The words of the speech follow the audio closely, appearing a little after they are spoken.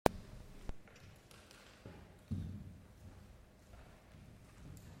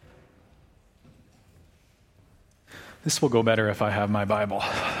This will go better if I have my Bible.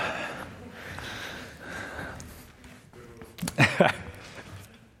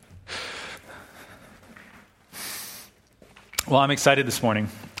 Well, I'm excited this morning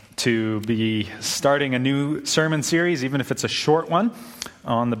to be starting a new sermon series, even if it's a short one,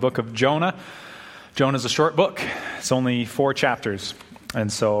 on the book of Jonah. Jonah's a short book. It's only 4 chapters.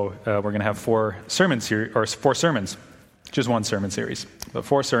 And so we're going to have 4 sermons, just one sermon series, but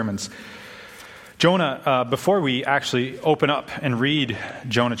 4 sermons. Jonah, before we actually open up and read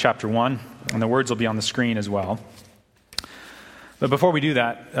Jonah chapter 1, and the words will be on the screen as well. But before we do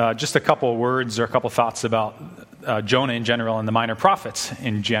that, just a couple words or a couple thoughts about Jonah in general and the minor prophets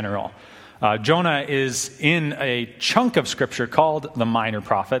in general. Jonah is in a chunk of scripture called the minor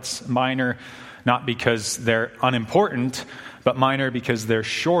prophets. Minor not because they're unimportant, but minor because they're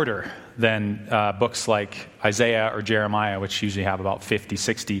shorter than books like Isaiah or Jeremiah, which usually have about 50,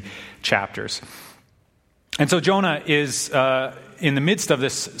 60 chapters. And so Jonah is in the midst of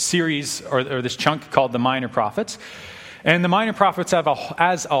this series or this chunk called the minor prophets. And the minor prophets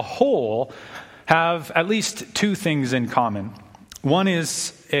as a whole have at least 2 things in common. One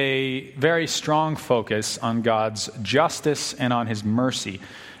is a very strong focus on God's justice and on his mercy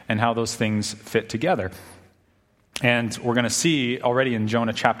and how those things fit together. And we're going to see already in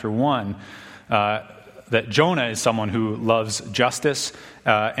Jonah chapter 1 that Jonah is someone who loves justice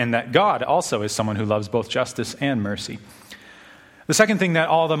and that God also is someone who loves both justice and mercy. The second thing that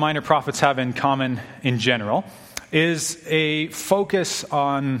all the minor prophets have in common in general is a focus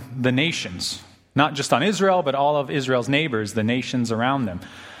on the nations, not just on Israel, but all of Israel's neighbors, the nations around them.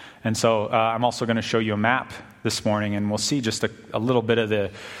 And so I'm also going to show you a map this morning, and we'll see just a little bit of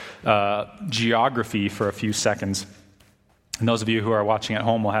the geography for a few seconds. And those of you who are watching at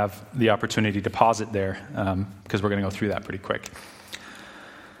home will have the opportunity to pause it there because we're going to go through that pretty quick.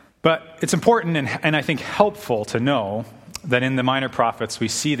 But it's important and I think helpful to know that in the minor prophets we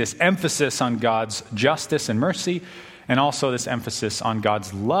see this emphasis on God's justice and mercy and also this emphasis on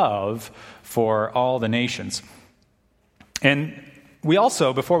God's love for all the nations. And we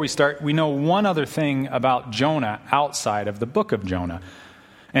also, before we start, we know one other thing about Jonah outside of the book of Jonah.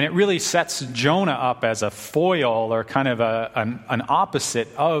 And it really sets Jonah up as a foil or kind of an opposite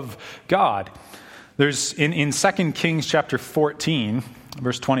of God. There's in 2 Kings chapter 14,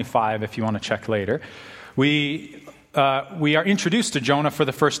 verse 25, if you want to check later, we are introduced to Jonah for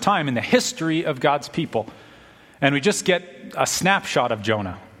the first time in the history of God's people. And we just get a snapshot of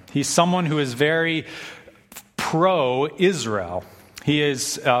Jonah. He's someone who is very pro-Israel. He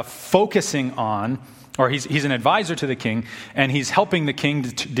is focusing on, or he's an advisor to the king, and he's helping the king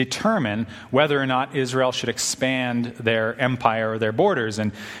to determine whether or not Israel should expand their empire or their borders.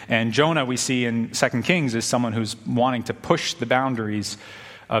 And Jonah, we see in 2 Kings, is someone who's wanting to push the boundaries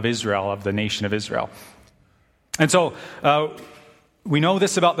of Israel, of the nation of Israel. And so we know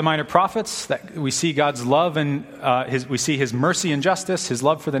this about the minor prophets, that we see God's love and we see his mercy and justice, his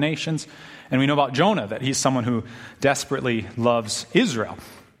love for the nations. And we know about Jonah, that he's someone who desperately loves Israel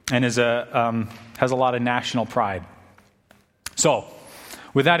and has a lot of national pride. So,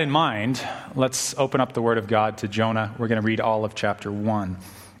 with that in mind, let's open up the Word of God to Jonah. We're going to read all of chapter 1.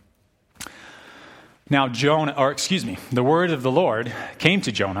 Now the word of the Lord came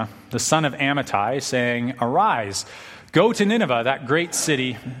to Jonah, the son of Amittai, saying, "Arise, go to Nineveh, that great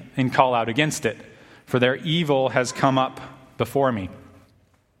city, and call out against it, for their evil has come up before me."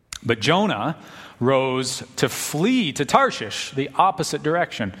 But Jonah rose to flee to Tarshish, the opposite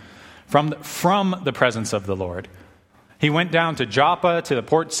direction, from the presence of the Lord. He went down to Joppa, to the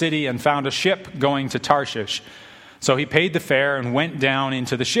port city, and found a ship going to Tarshish. So he paid the fare and went down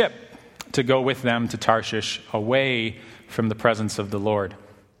into the ship to go with them to Tarshish, away from the presence of the Lord.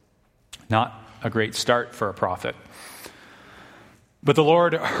 Not a great start for a prophet. But the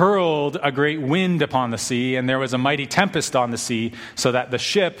Lord hurled a great wind upon the sea, and there was a mighty tempest on the sea, so that the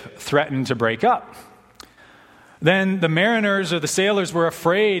ship threatened to break up. Then the mariners or the sailors were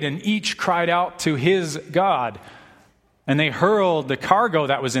afraid, and each cried out to his God. And they hurled the cargo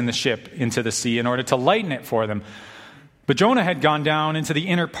that was in the ship into the sea in order to lighten it for them. But Jonah had gone down into the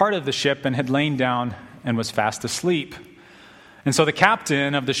inner part of the ship and had lain down and was fast asleep. And so the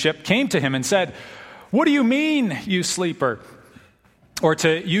captain of the ship came to him and said, "What do you mean, you sleeper?" Or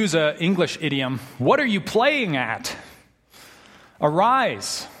to use an English idiom, "What are you playing at?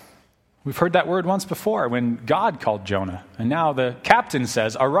 Arise." We've heard that word once before when God called Jonah. And now the captain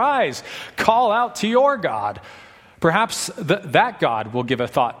says, "Arise, call out to your God. Perhaps that God will give a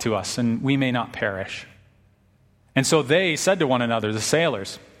thought to us and we may not perish." And so they said to one another, the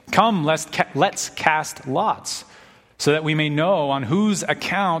sailors, "Come, let's cast lots, so that we may know on whose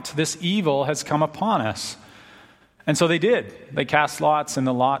account this evil has come upon us." And so they did. They cast lots, and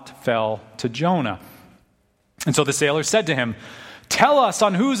the lot fell to Jonah. And so the sailors said to him, "Tell us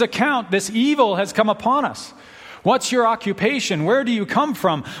on whose account this evil has come upon us. What's your occupation? Where do you come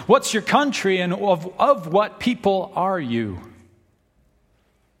from? What's your country? And of what people are you?"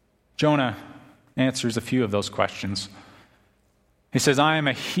 Jonah answers a few of those questions. He says, "I am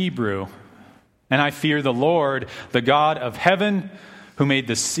a Hebrew, and I fear the Lord, the God of heaven, who made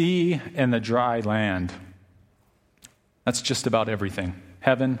the sea and the dry land." That's just about everything.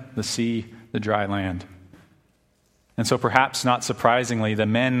 Heaven, the sea, the dry land. And so perhaps not surprisingly, the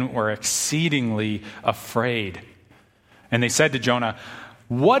men were exceedingly afraid. And they said to Jonah,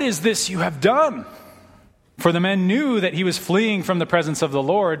 "What is this you have done?" For the men knew that he was fleeing from the presence of the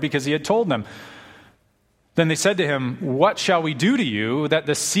Lord because he had told them. Then they said to him, "What shall we do to you that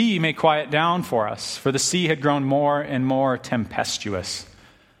the sea may quiet down for us?" For the sea had grown more and more tempestuous.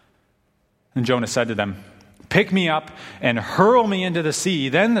 And Jonah said to them, "Pick me up and hurl me into the sea,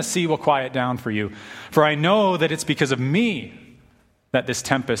 then the sea will quiet down for you. For I know that it's because of me that this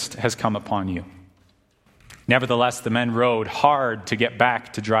tempest has come upon you." Nevertheless, the men rowed hard to get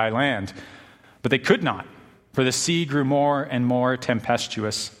back to dry land, but they could not, for the sea grew more and more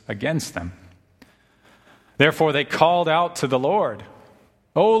tempestuous against them. Therefore they called out to the Lord,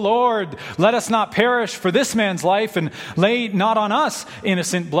 "O Lord, let us not perish for this man's life, and lay not on us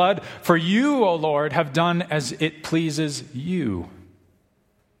innocent blood, for you, O Lord, have done as it pleases you."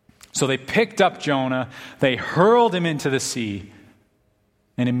 So they picked up Jonah, they hurled him into the sea,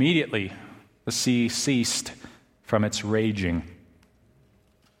 and immediately the sea ceased from its raging.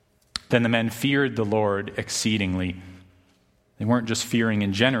 Then the men feared the Lord exceedingly. They weren't just fearing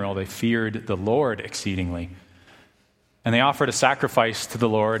in general, they feared the Lord exceedingly. And they offered a sacrifice to the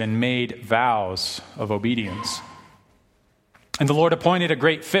Lord and made vows of obedience. And the Lord appointed a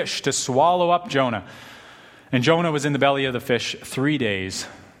great fish to swallow up Jonah. And Jonah was in the belly of the fish 3 days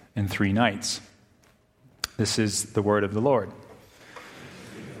and 3 nights. This is the word of the Lord.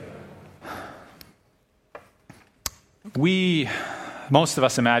 Most of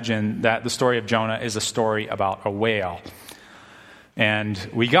us imagine that the story of Jonah is a story about a whale. And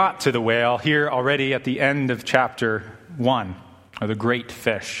we got to the whale here already at the end of chapter 1, or the great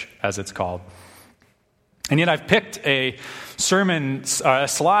fish, as it's called. And yet I've picked a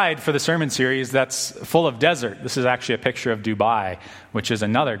slide for the sermon series that's full of desert. This is actually a picture of Dubai, which is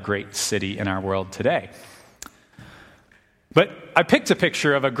another great city in our world today. But I picked a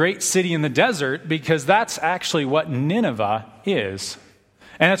picture of a great city in the desert because that's actually what Nineveh is.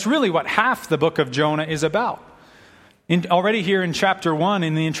 And it's really what half the book of Jonah is about. Already here in chapter 1,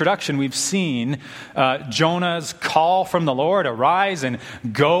 in the introduction, we've seen Jonah's call from the Lord, arise and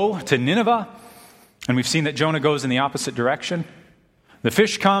go to Nineveh. And we've seen that Jonah goes in the opposite direction. The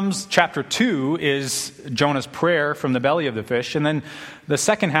fish comes. Chapter 2 is Jonah's prayer from the belly of the fish. And then the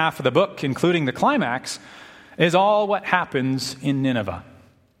second half of the book, including the climax, is all what happens in Nineveh,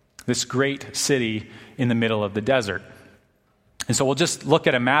 this great city in the middle of the desert. And so we'll just look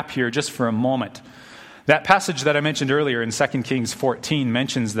at a map here just for a moment. That passage that I mentioned earlier in 2 Kings 14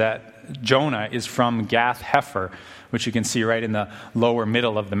 mentions that Jonah is from Gath-Hepher, which you can see right in the lower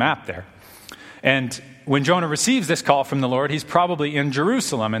middle of the map there. And when Jonah receives this call from the Lord, he's probably in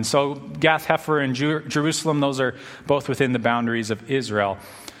Jerusalem. And so Gath-Hepher and Jerusalem, those are both within the boundaries of Israel.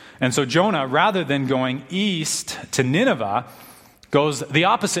 And so Jonah, rather than going east to Nineveh, goes the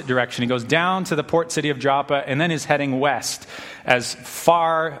opposite direction. He goes down to the port city of Joppa and then is heading west as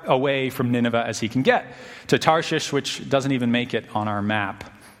far away from Nineveh as he can get, to Tarshish, which doesn't even make it on our map.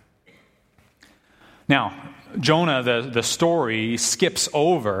 Now, Jonah, the story skips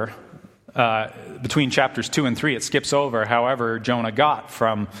over, between chapters 2 and 3, it skips over however Jonah got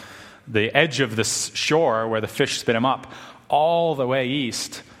from the edge of the shore where the fish spit him up all the way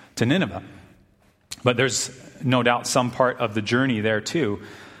east to Nineveh. But there's no doubt some part of the journey there too,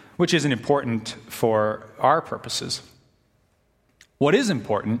 which isn't important for our purposes. What is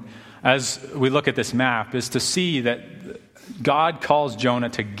important as we look at this map is to see that God calls Jonah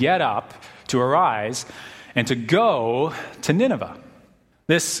to get up, to arise, and to go to Nineveh,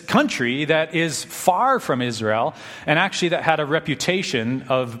 this country that is far from Israel and actually that had a reputation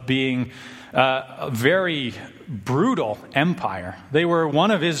of being a very brutal empire. They were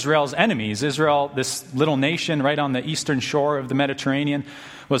one of Israel's enemies. Israel, this little nation right on the eastern shore of the Mediterranean,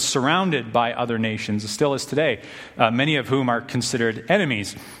 was surrounded by other nations, still is today, many of whom are considered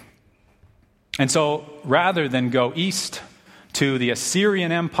enemies. And so rather than go east to the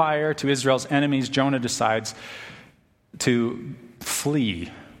Assyrian Empire, to Israel's enemies, Jonah decides to flee,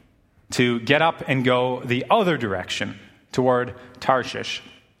 to get up and go the other direction toward Tarshish.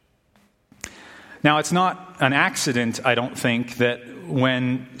 Now, it's not an accident, I don't think, that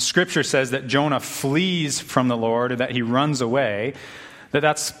when Scripture says that Jonah flees from the Lord or that he runs away,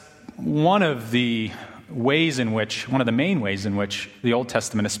 that's one of the main ways in which the Old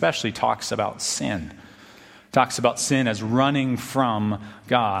Testament especially talks about sin. It talks about sin as running from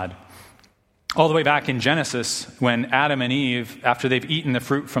God. All the way back in Genesis, when Adam and Eve, after they've eaten the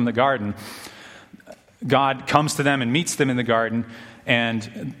fruit from the garden, God comes to them and meets them in the garden,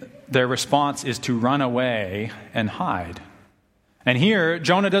 and their response is to run away and hide. And here,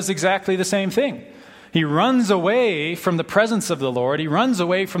 Jonah does exactly the same thing. He runs away from the presence of the Lord, he runs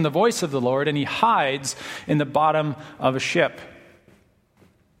away from the voice of the Lord, and he hides in the bottom of a ship.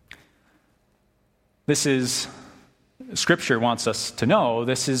 This is, Scripture wants us to know,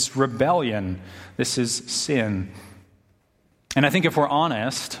 this is rebellion, this is sin. And I think if we're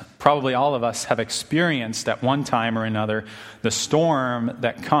honest, probably all of us have experienced at one time or another the storm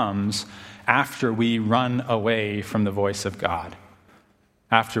that comes after we run away from the voice of God,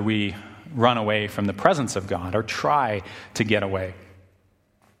 after we run away from the presence of God or try to get away.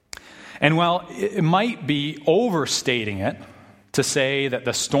 And while it might be overstating it to say that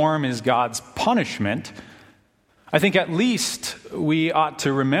the storm is God's punishment, I think at least we ought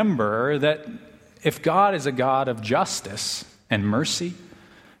to remember that if God is a God of justice and mercy,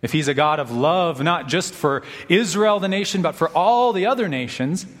 if he's a God of love, not just for Israel, the nation, but for all the other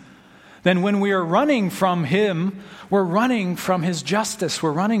nations, then when we are running from him, we're running from his justice,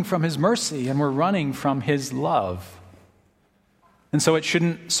 we're running from his mercy, and we're running from his love. And so it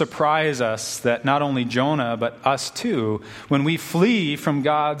shouldn't surprise us that not only Jonah, but us too, when we flee from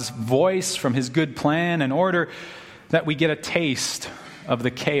God's voice, from his good plan and order, that we get a taste of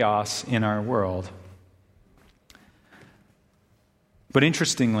the chaos in our world. But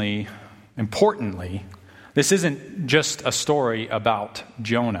interestingly, importantly, this isn't just a story about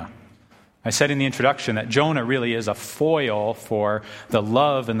Jonah. I said in the introduction that Jonah really is a foil for the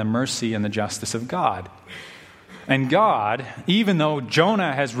love and the mercy and the justice of God. And God, even though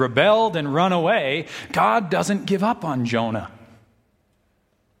Jonah has rebelled and run away, God doesn't give up on Jonah,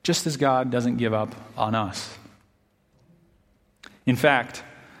 just as God doesn't give up on us. In fact,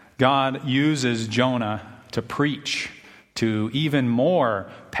 God uses Jonah to preach to even more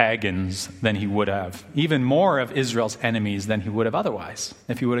pagans than he would have, even more of Israel's enemies than he would have otherwise,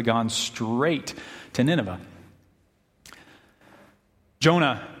 if he would have gone straight to Nineveh.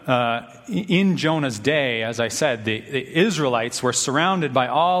 In Jonah's day, as I said, the Israelites were surrounded by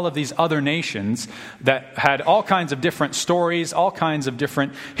all of these other nations that had all kinds of different stories, all kinds of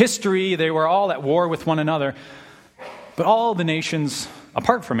different history. They were all at war with one another. But all the nations,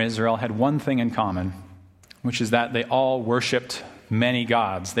 apart from Israel, had one thing in common, which is that they all worshipped many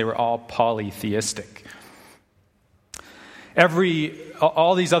gods. They were all polytheistic.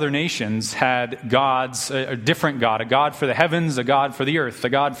 All these other nations had gods, a different God, a God for the heavens, a God for the earth, a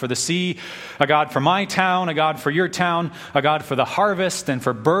God for the sea, a God for my town, a God for your town, a God for the harvest and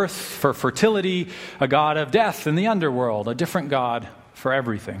for birth, for fertility, a God of death in the underworld, a different God for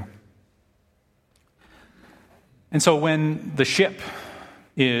everything. And so when the ship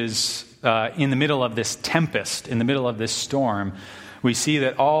is in the middle of this tempest, in the middle of this storm, we see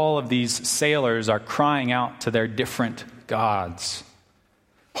that all of these sailors are crying out to their different gods,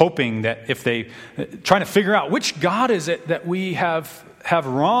 hoping that if trying to figure out which God is it that we have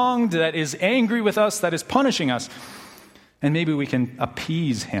wronged, that is angry with us, that is punishing us, and maybe we can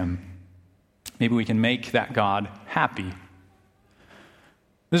appease him. Maybe we can make that God happy.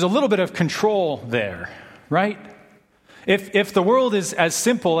 There's a little bit of control there, right? If the world is as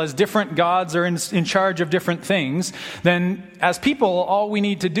simple as different gods are in charge of different things, then as people, all we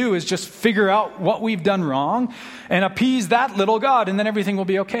need to do is just figure out what we've done wrong and appease that little God, and then everything will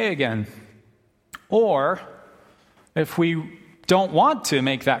be okay again. Or, if we don't want to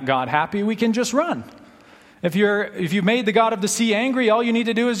make that God happy, we can just run. If you made the God of the sea angry, all you need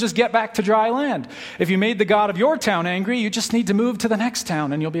to do is just get back to dry land. If you made the God of your town angry, you just need to move to the next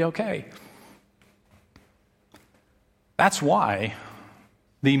town and you'll be okay. That's why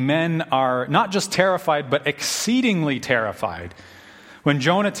the men are not just terrified, but exceedingly terrified when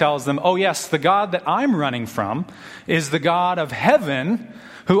Jonah tells them, oh yes, the God that I'm running from is the God of heaven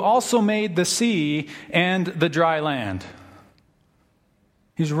who also made the sea and the dry land.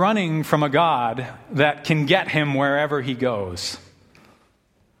 He's running from a God that can get him wherever he goes.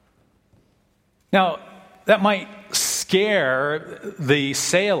 Now, that might scare the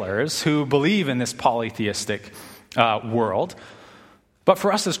sailors who believe in this polytheistic world. But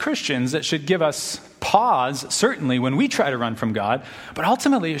for us as Christians, it should give us pause, certainly, when we try to run from God, but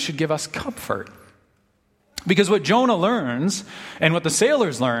ultimately it should give us comfort. Because what Jonah learns and what the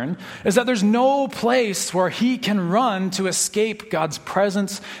sailors learn is that there's no place where he can run to escape God's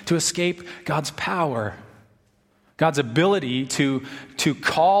presence, to escape God's power, God's ability to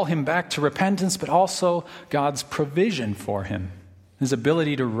call him back to repentance, but also God's provision for him, his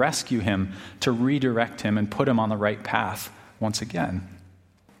ability to rescue him, to redirect him, and put him on the right path once again.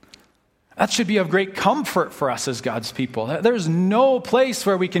 That should be of great comfort for us as God's people. There's no place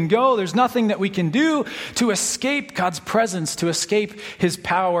where we can go. There's nothing that we can do to escape God's presence, to escape his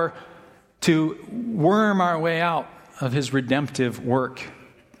power, to worm our way out of his redemptive work,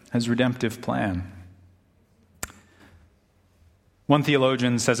 his redemptive plan. One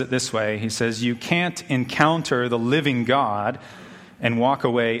theologian says it this way. He says, "You can't encounter the living God and walk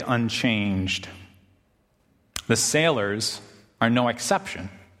away unchanged." The sailors are no exception.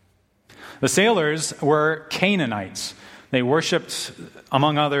 The sailors were Canaanites. They worshipped,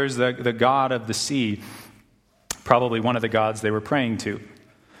 among others, the god of the sea, probably one of the gods they were praying to.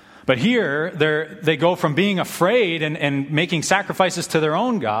 But here, they go from being afraid and making sacrifices to their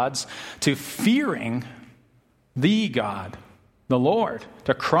own gods to fearing the God, the Lord,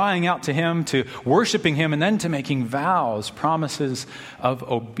 to crying out to him, to worshiping him, and then to making vows, promises of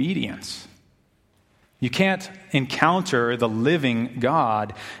obedience. You can't encounter the living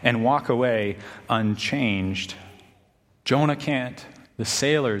God and walk away unchanged. Jonah can't, the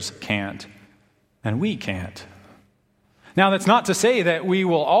sailors can't, and we can't. Now, that's not to say that we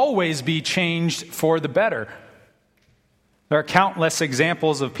will always be changed for the better. There are countless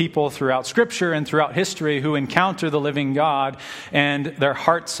examples of people throughout Scripture and throughout history who encounter the living God and their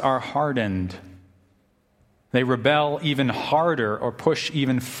hearts are hardened. They rebel even harder or push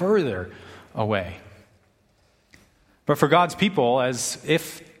even further away. But for God's people, as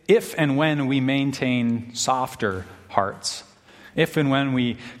if and when we maintain softer hearts, if and when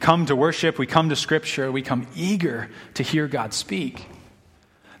we come to worship, we come to Scripture, we come eager to hear God speak,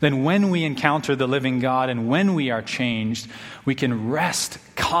 then when we encounter the living God and when we are changed, we can rest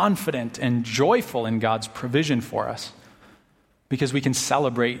confident and joyful in God's provision for us, because we can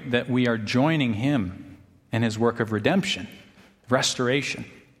celebrate that we are joining him in his work of redemption, restoration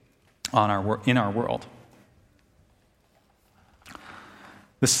in our world.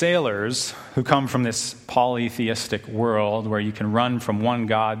 The sailors who come from this polytheistic world where you can run from one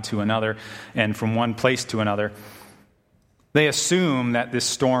god to another and from one place to another, they assume that this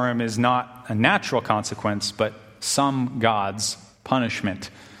storm is not a natural consequence, but some god's punishment,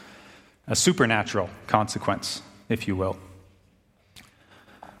 a supernatural consequence, if you will.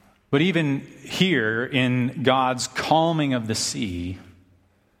 But even here in God's calming of the sea,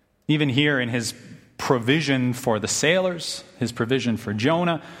 even here in his provision for the sailors, his provision for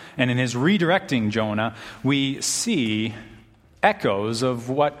Jonah, and in his redirecting Jonah, we see echoes of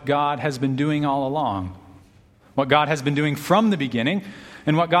what God has been doing all along, what God has been doing from the beginning,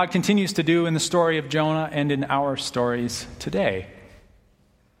 and what God continues to do in the story of Jonah and in our stories today.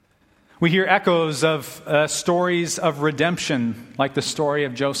 We hear echoes of stories of redemption, like the story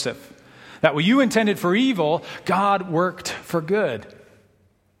of Joseph, that what you intended for evil, God worked for good.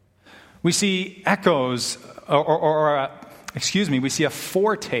 We see echoes, we see a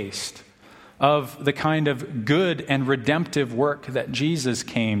foretaste of the kind of good and redemptive work that Jesus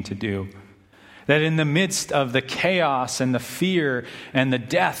came to do. That in the midst of the chaos and the fear and the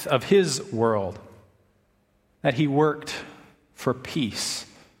death of his world, that he worked for peace,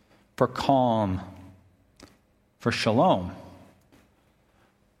 for calm, for shalom.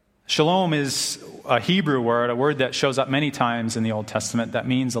 Shalom is a Hebrew word, a word that shows up many times in the Old Testament that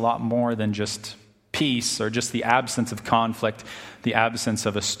means a lot more than just peace or just the absence of conflict, the absence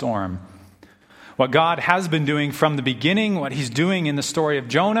of a storm. What God has been doing from the beginning, what he's doing in the story of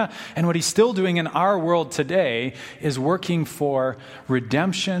Jonah, and what he's still doing in our world today is working for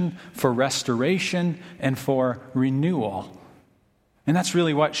redemption, for restoration, and for renewal. And that's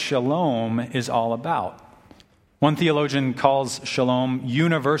really what shalom is all about. One theologian calls shalom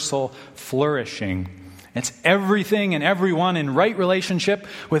universal flourishing. It's everything and everyone in right relationship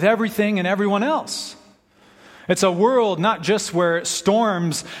with everything and everyone else. It's a world not just where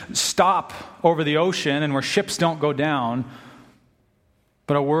storms stop over the ocean and where ships don't go down,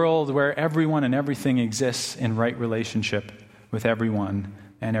 but a world where everyone and everything exists in right relationship with everyone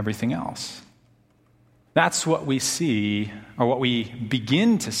and everything else. That's what we see, or what we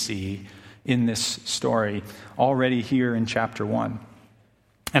begin to see in this story already here in chapter 1.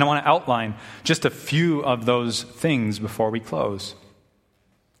 And I want to outline just a few of those things before we close.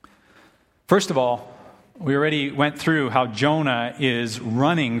 First of all, we already went through how Jonah is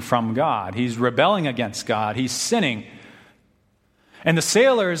running from God. He's rebelling against God. He's sinning. And the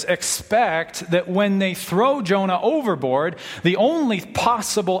sailors expect that when they throw Jonah overboard, the only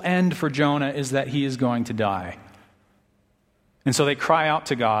possible end for Jonah is that he is going to die. And so they cry out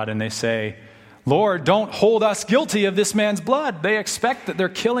to God and they say, Lord, don't hold us guilty of this man's blood. They expect that they're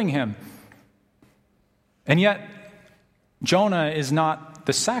killing him. And yet, Jonah is not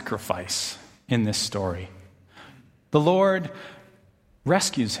the sacrifice in this story. The Lord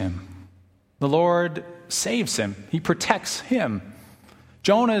rescues him. The Lord saves him. He protects him.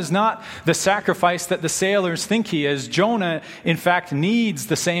 Jonah is not the sacrifice that the sailors think he is. Jonah, in fact, needs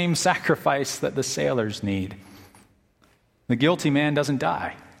the same sacrifice that the sailors need. The guilty man doesn't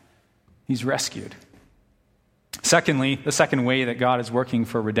die. He's rescued. Secondly, the second way that God is working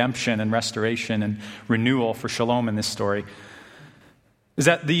for redemption and restoration and renewal for Shalom in this story is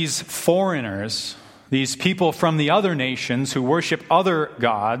that these foreigners, these people from the other nations who worship other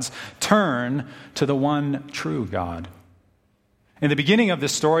gods, turn to the one true God. In the beginning of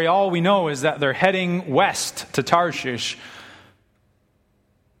this story, all we know is that they're heading west to Tarshish.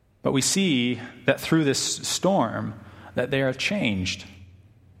 But we see that through this storm that they are changed.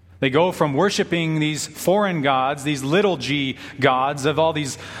 They go from worshiping these foreign gods, these little g gods of all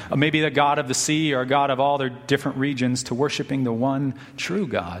these, maybe the god of the sea or a god of all their different regions, to worshiping the one true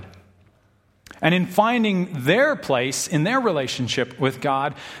God. And in finding their place in their relationship with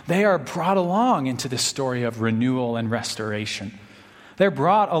God, they are brought along into this story of renewal and restoration. They're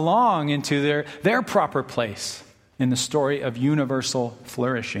brought along into their proper place in the story of universal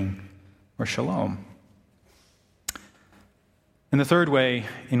flourishing or shalom. And the third way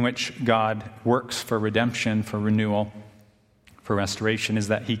in which God works for redemption, for renewal, for restoration is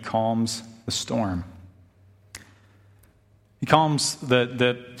that he calms the storm. He calms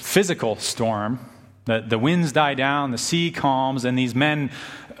the physical storm. The winds die down, the sea calms, and these men,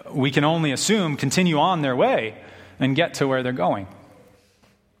 we can only assume, continue on their way and get to where they're going.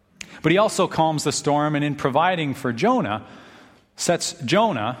 But he also calms the storm, and in providing for Jonah, sets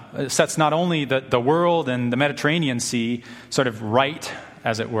not only the world and the Mediterranean Sea sort of right,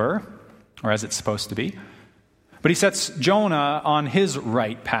 as it were, or as it's supposed to be, but he sets Jonah on his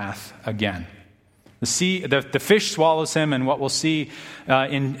right path again. The fish swallows him, and what we'll see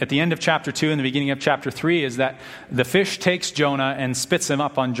at the end of chapter 2 and the beginning of chapter 3 is that the fish takes Jonah and spits him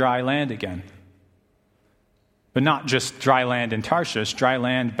up on dry land again. But not just dry land in Tarshish, dry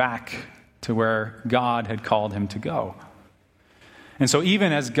land back to where God had called him to go. And so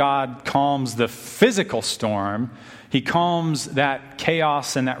even as God calms the physical storm, he calms that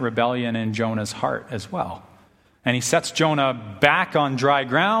chaos and that rebellion in Jonah's heart as well. And he sets Jonah back on dry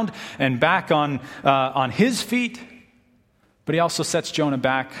ground and back on his feet, but he also sets Jonah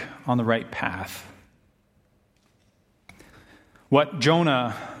back on the right path. What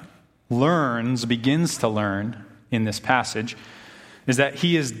Jonah begins to learn in this passage is that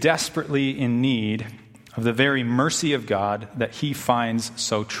he is desperately in need of the very mercy of God that he finds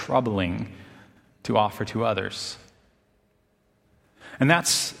so troubling to offer to others. And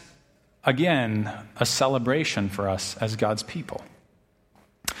that's, again, a celebration for us as God's people.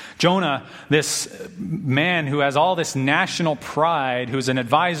 Jonah, this man who has all this national pride, who's an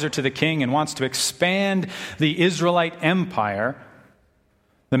advisor to the king and wants to expand the Israelite empire,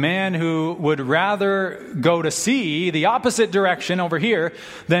 the man who would rather go to sea, the opposite direction over here,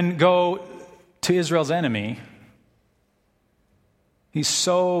 than go to Israel's enemy, he's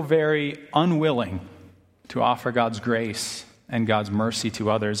so very unwilling to offer God's grace and God's mercy to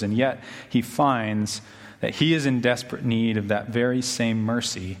others, and yet he finds that he is in desperate need of that very same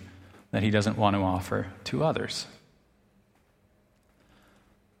mercy that he doesn't want to offer to others.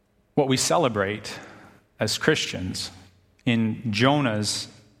 What we celebrate as Christians in Jonah's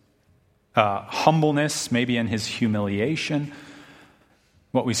humbleness, maybe in his humiliation,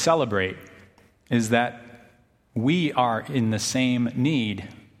 what we celebrate is that we are in the same need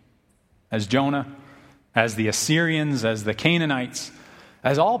as Jonah, as the Assyrians, as the Canaanites,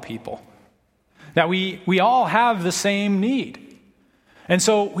 as all people. That we all have the same need. And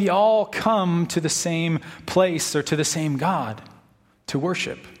so we all come to the same place or to the same God to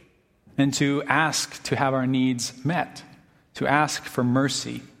worship and to ask to have our needs met, to ask for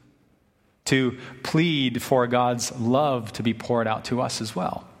mercy, to plead for God's love to be poured out to us as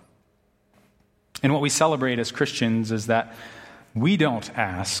well. And what we celebrate as Christians is that we don't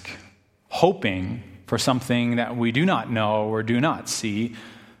ask hoping for something that we do not know or do not see,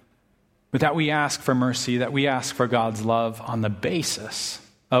 but that we ask for mercy, that we ask for God's love on the basis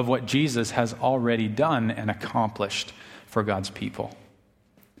of what Jesus has already done and accomplished for God's people.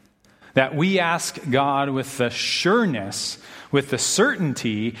 That we ask God with the sureness, with the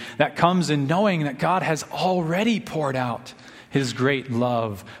certainty that comes in knowing that God has already poured out his great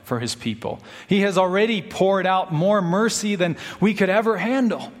love for his people. He has already poured out more mercy than we could ever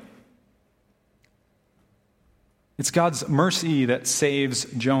handle. It's God's mercy that saves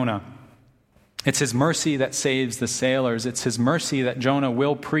Jonah. It's his mercy that saves the sailors. It's his mercy that Jonah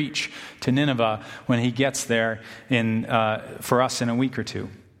will preach to Nineveh when he gets there for us in a week or two.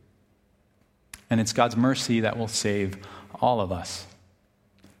 And it's God's mercy that will save all of us.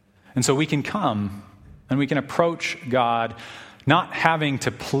 And so we can come and we can approach God not having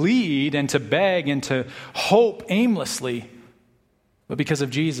to plead and to beg and to hope aimlessly, but because of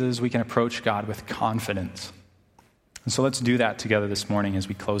Jesus, we can approach God with confidence. And so let's do that together this morning as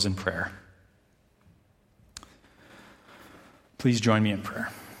we close in prayer. Please join me in prayer.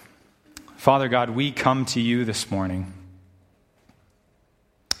 Father God, we come to you this morning,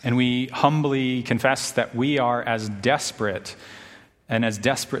 and we humbly confess that we are as desperate and as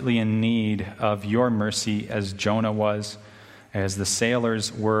desperately in need of your mercy as Jonah was, as the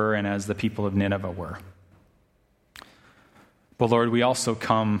sailors were, and as the people of Nineveh were. But Lord, we also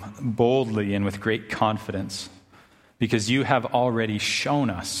come boldly and with great confidence because you have already shown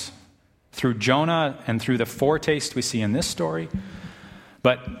us through Jonah and through the foretaste we see in this story,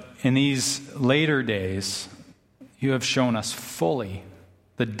 but in these later days, you have shown us fully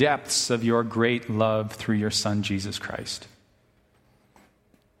the depths of your great love through your Son, Jesus Christ.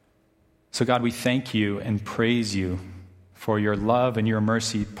 So God, we thank you and praise you for your love and your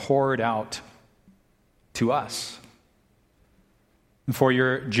mercy poured out to us, and for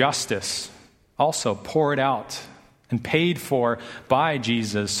your justice also poured out and paid for by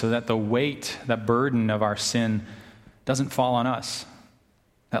Jesus so that the weight, that burden of our sin doesn't fall on us.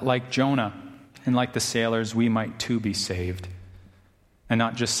 That like Jonah and like the sailors, we might too be saved. And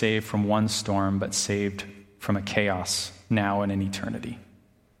not just saved from one storm, but saved from a chaos now and in eternity.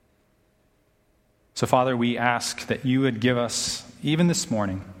 So Father, we ask that you would give us, even this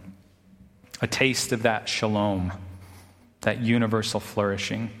morning, a taste of that shalom, that universal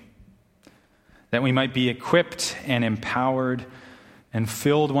flourishing, that we might be equipped and empowered and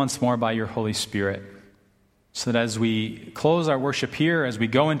filled once more by your Holy Spirit, so that as we close our worship here, as we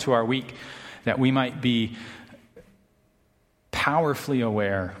go into our week, that we might be powerfully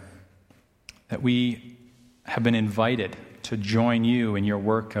aware that we have been invited to join you in your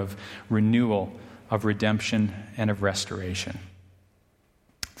work of renewal, of redemption, and of restoration.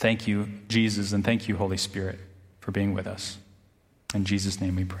 Thank you, Jesus, and thank you, Holy Spirit, for being with us. In Jesus'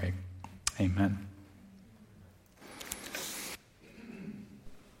 name we pray. Amen.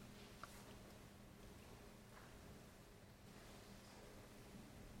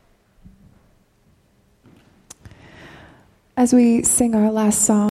 As we sing our last song,